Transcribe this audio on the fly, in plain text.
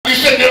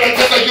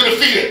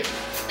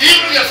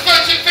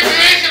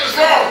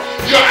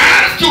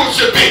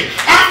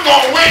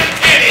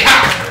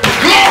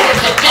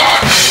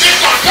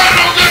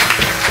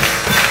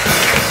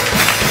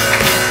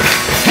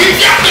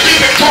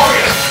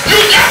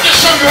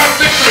them you have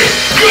victory.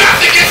 You have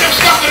to get them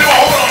stuff that they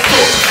will hold on to.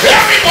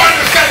 Everybody in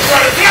the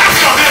sanctuary, clap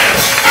your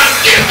hands and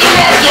give the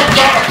Lord your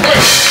God a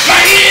praise.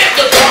 Like he is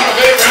the God of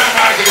Abraham,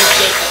 Isaac, and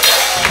Jacob.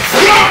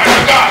 Glory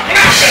to God.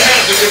 Clap your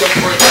hands and give him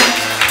praise.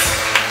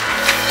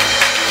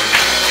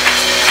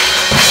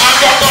 I'm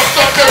not going to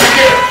stop till we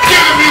get it.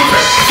 Give the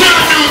music. Give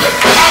the music.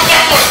 I'm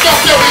not going to stop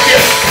till we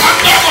get it. I'm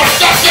not going to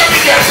stop till we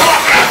get it. Come on,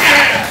 clap your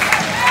hands.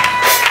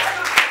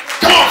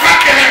 Come on,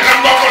 clap your hands. I'm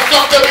not going to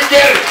stop till we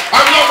get it.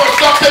 I'm not going to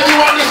stop till you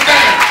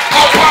understand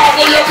how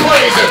powerful your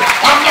praise is.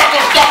 I'm not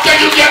going to stop till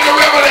you get the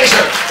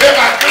revelation. If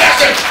I bless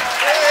it.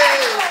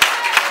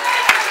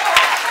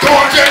 Come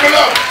on, check it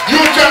up. You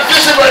in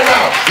transition right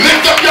now.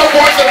 Lift up your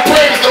voice and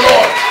praise the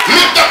Lord.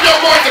 Lift up your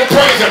voice and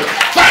praise him.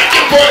 Thank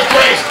him for his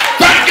grace.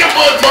 Thank him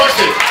for his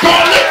mercy. Come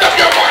on, lift up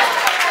your voice.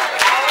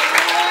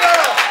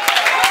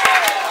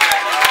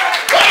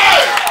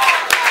 Hey!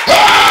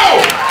 Oh!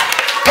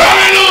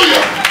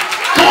 Hallelujah!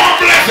 Come on,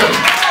 bless him.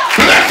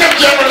 Bless him,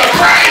 general.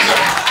 Praise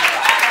him.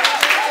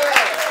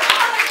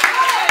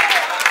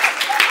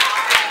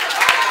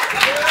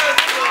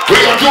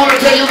 We're going to do it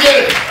until you get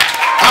it.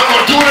 I'm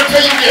going to do it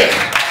until you get it.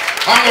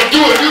 I'm going to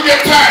do it. You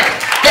get tired.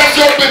 That's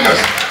your business.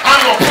 I'm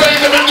going to praise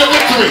him in the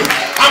victory.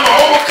 I'm going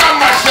to overcome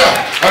myself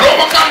and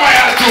overcome my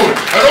attitude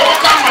and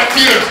overcome my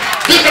fears.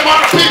 This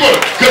amount of people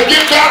could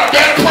give God a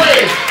better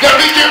praise than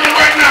we give him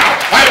right now.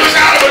 I wish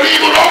I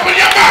believe would open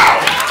your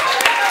mouth.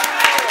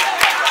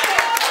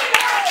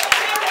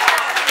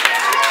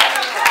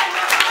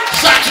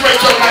 Saturate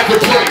your life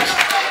with praise.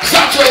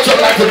 Saturate your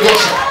life with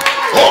worship.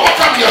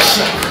 Overcome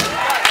yourself.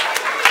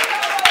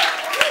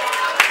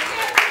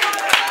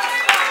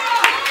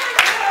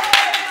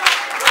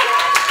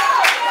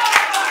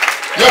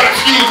 Y'all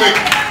excuse me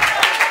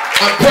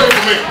and pray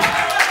for me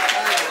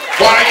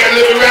while I get a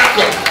little wrapped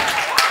up.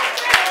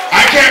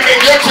 I can't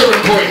make your children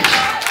praise.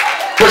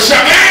 But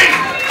Shaman,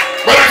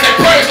 when I say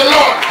praise the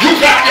Lord, you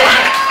clap your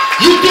hands.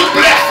 You do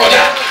bless for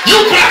that. You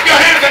clap your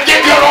hands and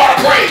give your Lord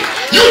praise.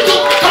 You do,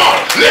 come on,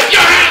 lift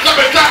your hands up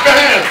and clap your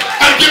hands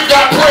and give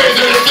God praise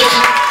in this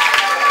situation.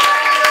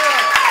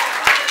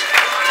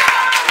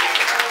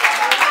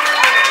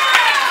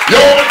 You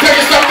want me to tell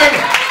you something?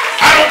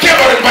 I don't care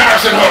about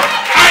embarrassing her.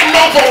 I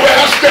know from where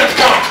her strength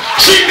comes.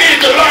 She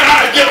needs to learn how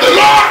to give the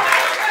Lord.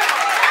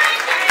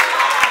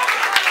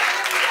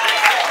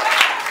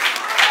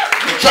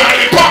 I'm trying to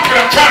be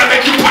popular. I'm trying to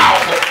make you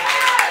powerful.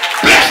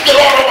 Bless the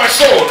Lord of my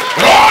soul.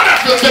 And all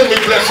that's within me,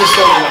 bless his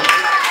soul.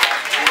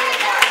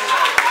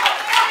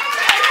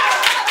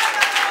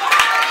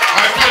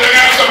 I feel like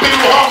I have some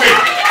people hungry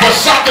for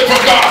something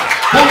from God.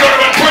 Who know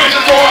when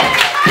praises go up,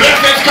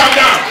 blessings come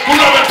down. Who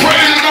know when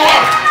praises go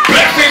up,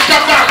 blessings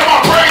come down. Come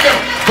on, praise him.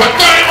 For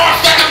 30 more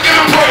seconds, give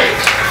him praise.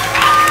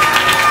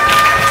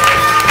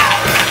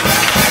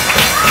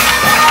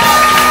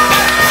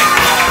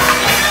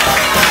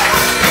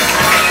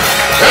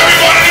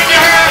 Everybody lift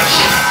your hands.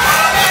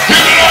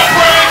 Give the Lord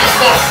praise this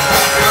morning.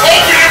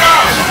 Open your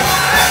mouth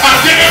and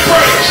give him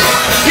praise.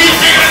 He's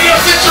bigger than your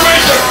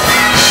situation.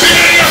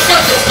 Bigger than your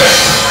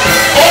circumstance.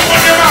 Open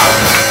your mouth.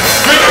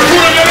 With the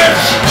fruit of your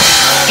lips.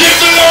 Give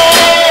the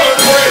Lord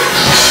praise.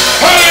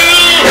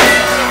 Hallelujah.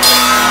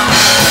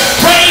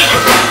 Praise him.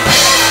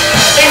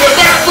 In the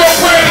back row,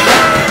 praise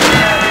him.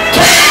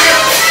 Praise him.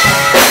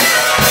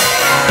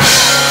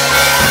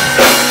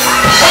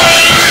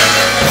 Hallelujah.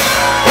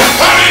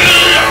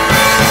 Hallelujah.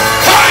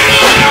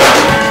 Hallelujah.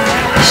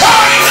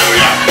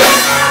 Hallelujah.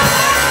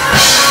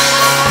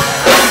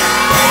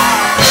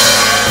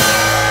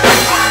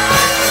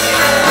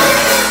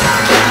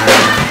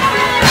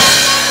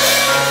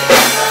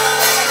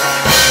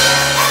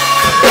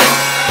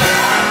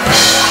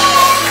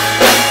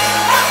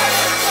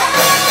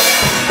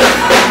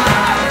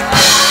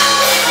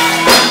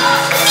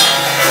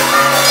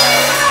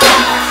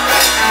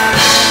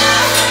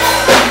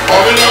 Oh,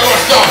 we're not going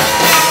to stop.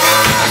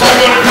 So I'm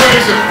going to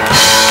praise him.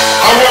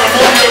 I want to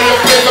move you to a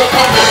place of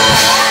comfort.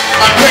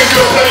 I take you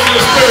to a place in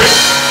the spirit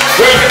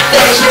where you can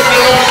fellowship with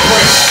the Lord and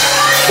pray.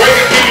 Where you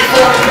can be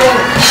before the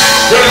throne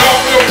with an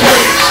offering of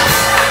praise.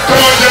 Come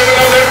on,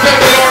 gentlemen, let's tell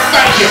the Lord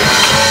thank you.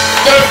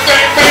 Tell him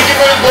thank you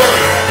for his word.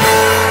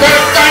 Tell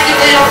him thank you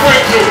for your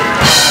breakthrough.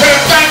 Tell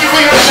him thank you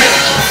for your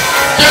change.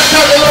 Just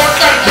tell the Lord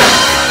thank you.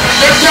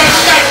 Just tell him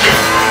thank you.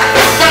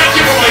 Thank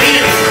you for my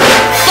healing.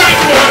 Thank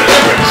you for my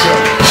deliverance.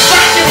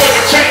 Thank you for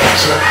the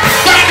change.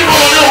 Thank you for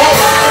the new home.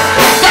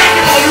 Thank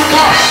you for a new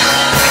car.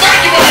 Thank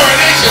you for your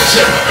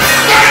relationship.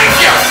 Thank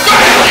you.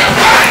 Thank you.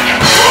 Thank you.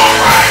 All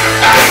right.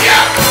 Thank you.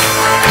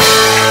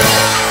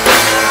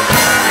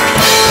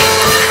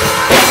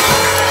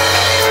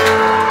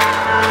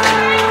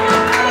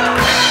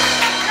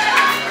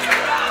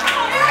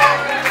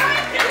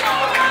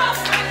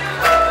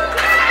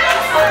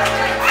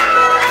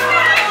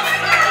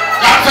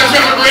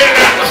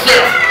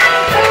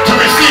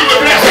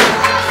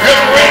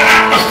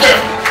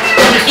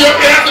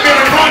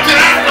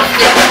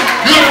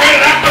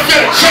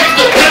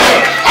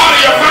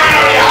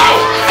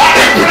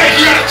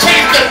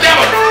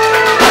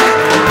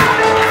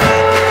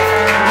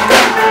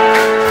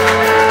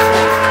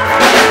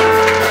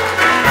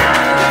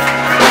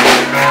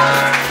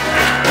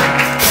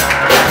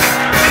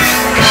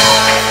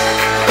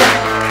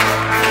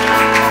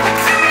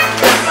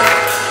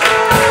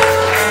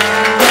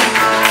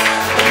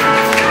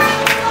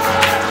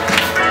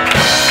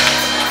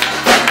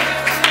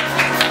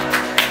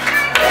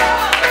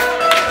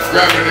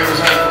 Grab your neighbor's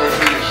hand for me,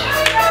 please.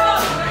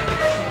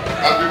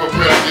 As we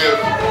prepare to give.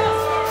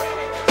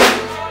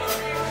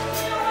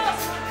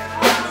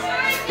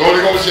 The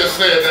Holy Ghost just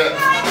said that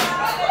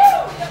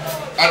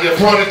at the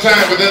appointed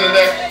time, within the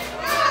next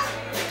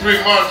 3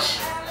 months,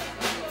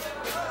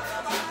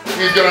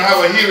 he's going to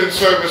have a healing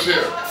service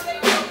here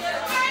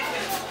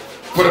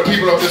for the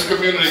people of this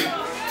community.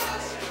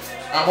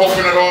 I'm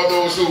hoping that all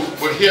those who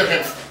would hear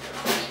him.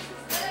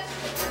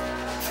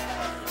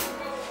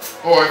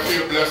 Oh, I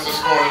feel blessed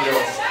this morning,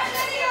 y'all.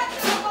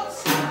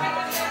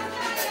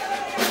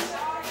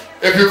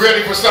 If you're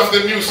ready for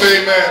something new,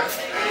 say amen.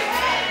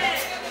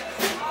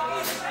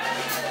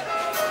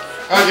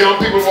 How young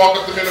people walk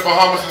up to me in the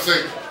Bahamas and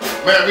say,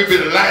 man, we've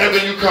been lighter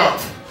when you come.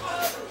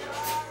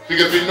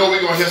 Because we know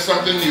we're going to hear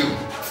something new.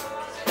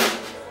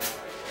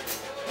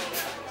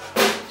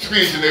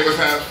 Squeeze your neighbor's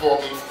hands for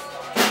me.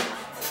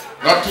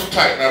 Not too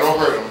tight, now don't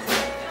hurt them.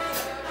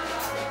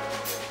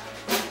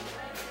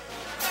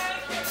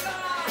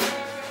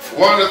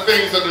 One of the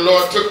things that the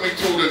Lord took me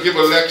to give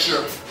a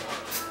lecture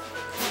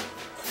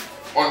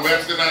on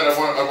Wednesday night at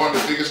one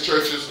of the biggest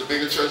churches, the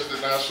biggest churches in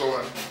Nassau,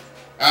 and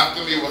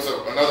after me was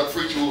another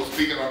preacher who was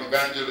speaking on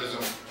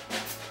evangelism.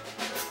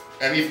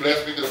 And he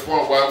blessed me to the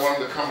point where I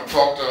wanted to come and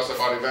talk to us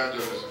about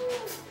evangelism.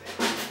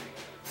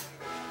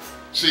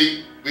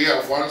 See, we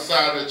have one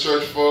side of the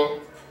church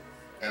full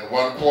and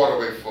one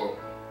quarter-way full.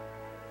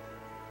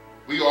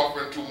 We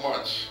offering too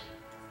much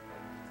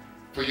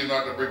for you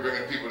not to be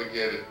bringing people to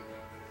get it.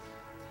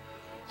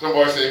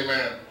 Somebody say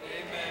amen.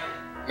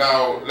 Amen.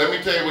 Now, let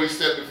me tell you what he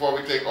said before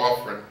we take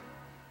offering.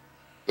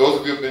 Those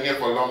of you who have been here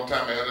for a long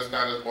time, I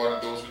understand this more than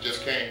those who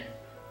just came.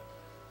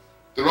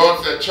 The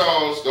Lord said,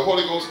 Charles, the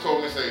Holy Ghost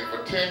told me, say,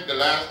 for the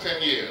last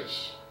 10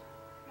 years,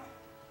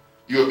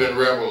 you have been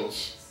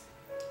rebels.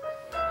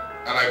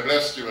 And I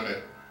blessed you in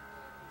it.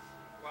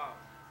 Wow.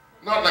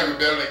 Not like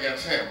rebelling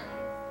against him.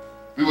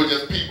 We were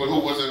just people who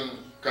wasn't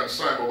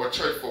concerned about what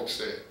church folks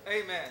said.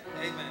 Amen.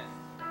 Amen.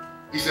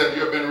 He said,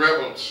 you have been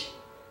rebels.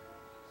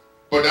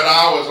 But that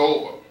hour is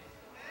over.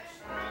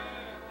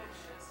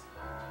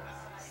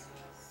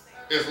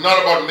 It's not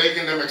about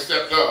making them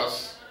accept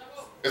us.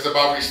 It's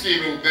about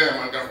receiving them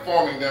and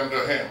conforming them to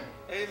him.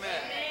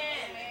 Amen.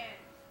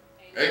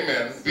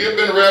 Amen. We have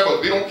been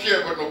rebels. We don't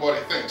care what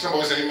nobody thinks.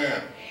 Somebody say amen.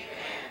 Amen.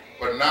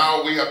 But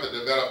now we have to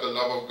develop the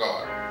love of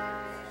God.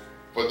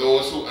 For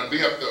those who, and we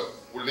have to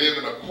live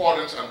in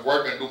accordance and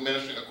work and do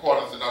ministry in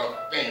accordance and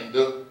not offend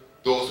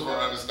those who don't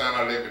understand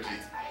our liberty.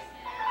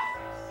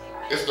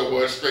 It's the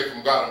word straight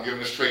from God. I'm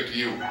giving it straight to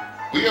you.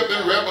 We have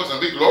been rebels and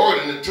we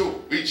gloried in it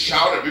too. We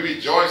shouted, we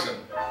rejoicing.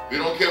 We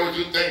don't care what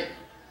you think.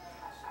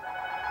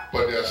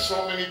 But there are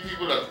so many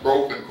people that's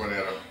broken,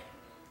 Cornetta.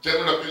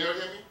 Gentlemen, can you hear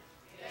me?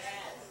 Yes.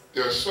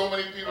 There are so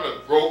many people that's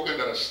broken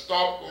that have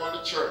stopped going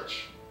to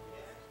church.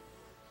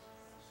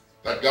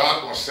 That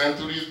God's going to send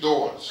through these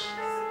doors.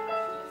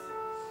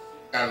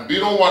 And we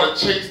don't want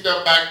to chase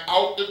them back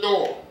out the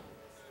door,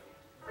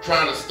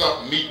 trying to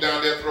stuff meat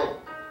down their throat.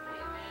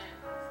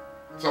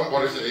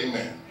 Somebody say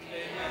amen.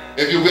 Amen.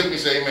 If you're with me,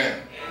 say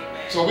amen.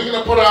 Amen. So we're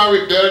going to put our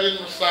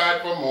rebellion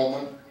aside for a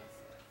moment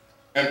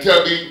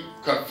until we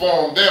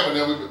conform them and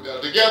then we rebel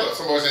together.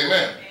 Somebody say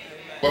amen. Amen.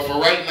 But for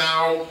right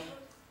now,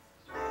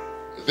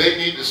 they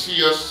need to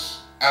see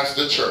us as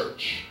the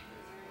church.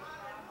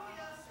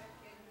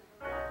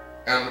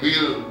 And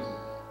we'll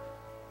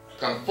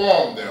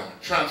conform them,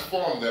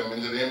 transform them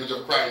into the image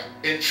of Christ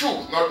in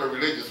truth, not the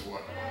religious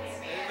one.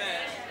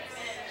 Amen.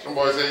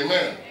 Somebody say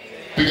amen.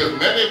 Because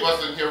many of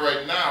us in here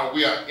right now,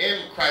 we are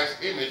in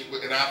Christ's image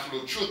in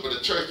absolute truth, but the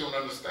church don't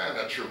understand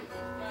that truth.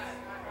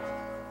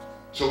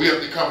 So we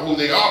have to become who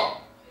they are.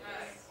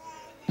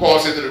 Paul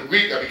said to the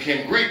Greek, I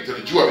became Greek. To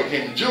the Jew, I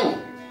became Jew.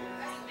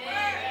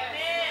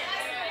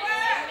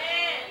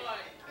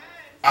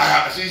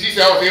 He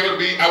said I was able to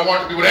be, I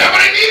wanted to be whatever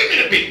they needed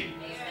me to be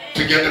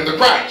to get them to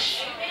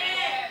Christ.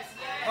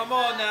 Come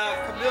on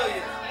now,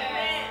 chameleon.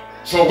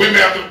 So we may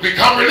have to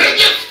become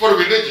religious for the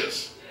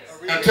religious.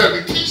 Until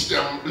we teach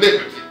them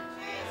liberty.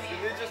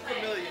 Religious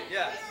chameleon,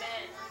 yes.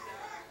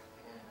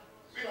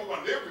 We don't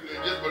want to live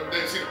religious, but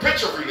they see the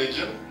picture of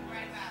religion.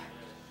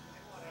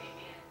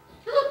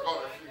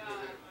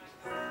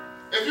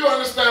 If you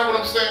understand what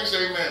I'm saying,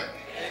 say amen.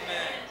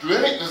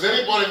 Amen. Does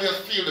anybody here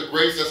feel the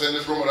grace that's in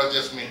this room or that's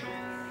just me?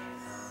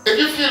 If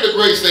you feel the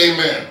grace, say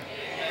amen. Amen.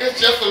 It's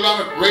just a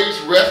lot of grace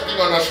resting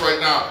on us right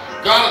now.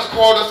 God has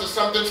called us to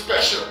something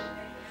special.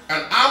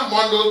 And I'm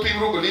one of those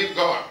people who believe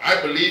God.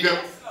 I believe him.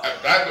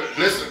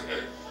 Listen.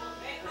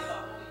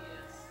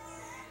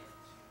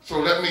 So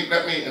let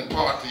me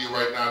impart to you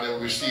right now, then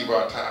we receive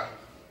our time.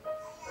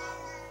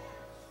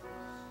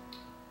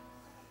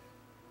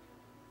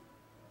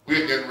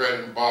 We're getting ready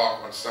to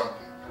embark on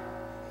something.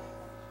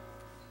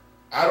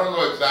 I don't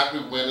know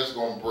exactly when it's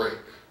going to break,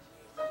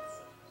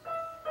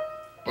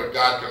 but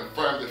God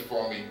confirmed it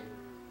for me.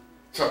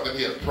 Something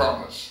he has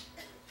promised.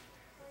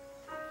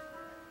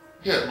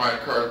 Here's my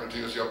encouragement to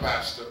you as your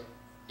pastor.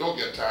 Don't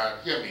get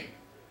tired. Hear me.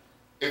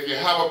 If you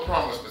have a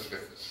promise, Ms.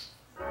 Vickers,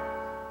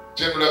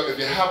 General, if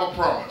you have a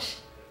promise,